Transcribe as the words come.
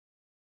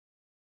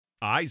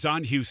Eyes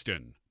on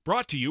Houston,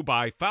 brought to you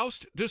by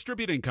Faust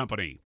Distributing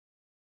Company.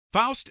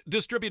 Faust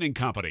Distributing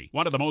Company,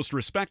 one of the most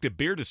respected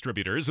beer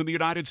distributors in the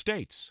United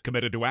States.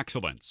 Committed to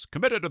excellence,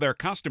 committed to their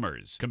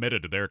customers,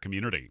 committed to their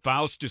community.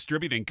 Faust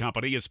Distributing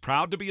Company is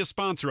proud to be a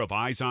sponsor of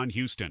Eyes on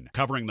Houston,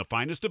 covering the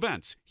finest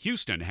events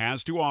Houston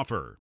has to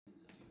offer.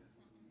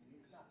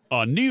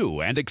 A new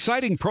and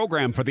exciting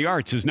program for the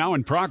arts is now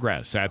in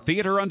progress at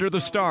Theater Under the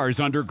Stars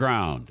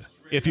Underground.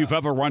 If you've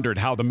ever wondered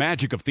how the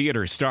magic of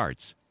theater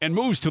starts and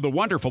moves to the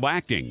wonderful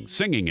acting,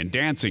 singing, and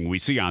dancing we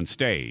see on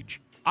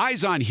stage,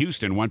 Eyes on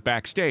Houston went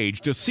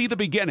backstage to see the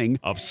beginning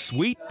of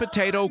Sweet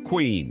Potato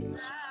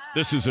Queens.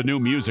 This is a new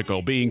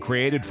musical being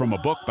created from a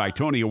book by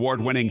Tony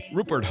Award-winning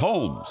Rupert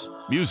Holmes,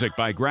 music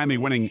by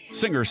Grammy-winning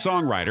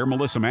singer-songwriter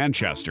Melissa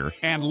Manchester,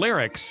 and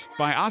lyrics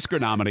by Oscar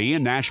nominee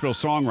and Nashville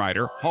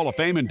songwriter, Hall of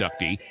Fame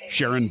inductee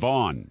Sharon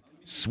Vaughn.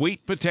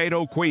 Sweet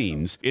Potato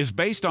Queens is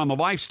based on the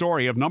life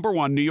story of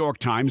 #1 New York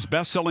Times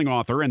bestselling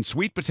author and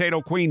Sweet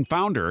Potato Queen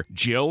founder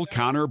Jill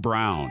Connor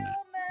Brown.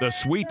 The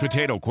Sweet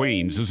Potato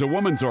Queens is a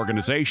women's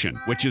organization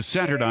which is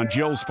centered on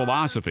Jill's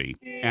philosophy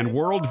and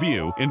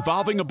worldview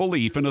involving a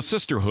belief in a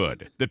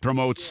sisterhood that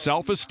promotes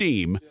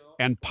self-esteem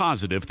and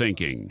positive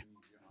thinking.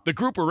 The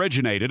group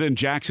originated in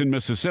Jackson,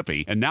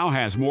 Mississippi, and now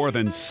has more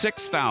than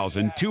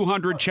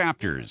 6,200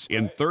 chapters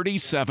in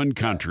 37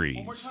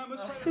 countries.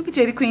 Sweet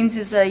Potato Queens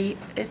is a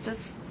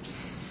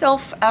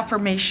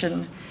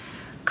self-affirmation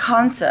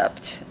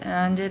concept,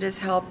 and it has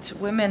helped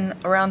women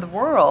around the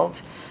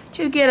world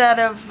to get out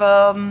of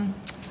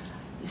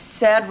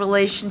sad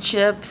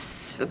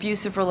relationships,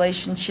 abusive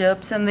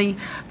relationships, and the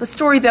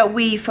story that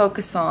we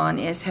focus on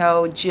is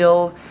how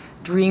Jill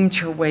dreamed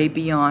her way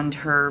beyond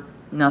her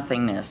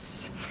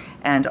nothingness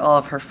and all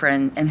of her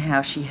friends, and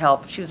how she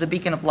helped. She was a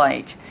beacon of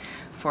light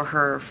for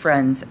her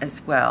friends as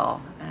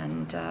well,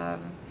 and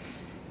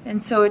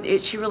so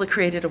she really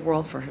created a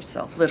world for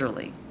herself,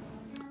 literally.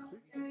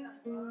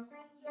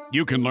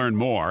 You can learn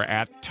more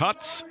at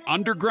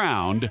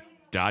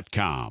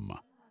tutsunderground.com.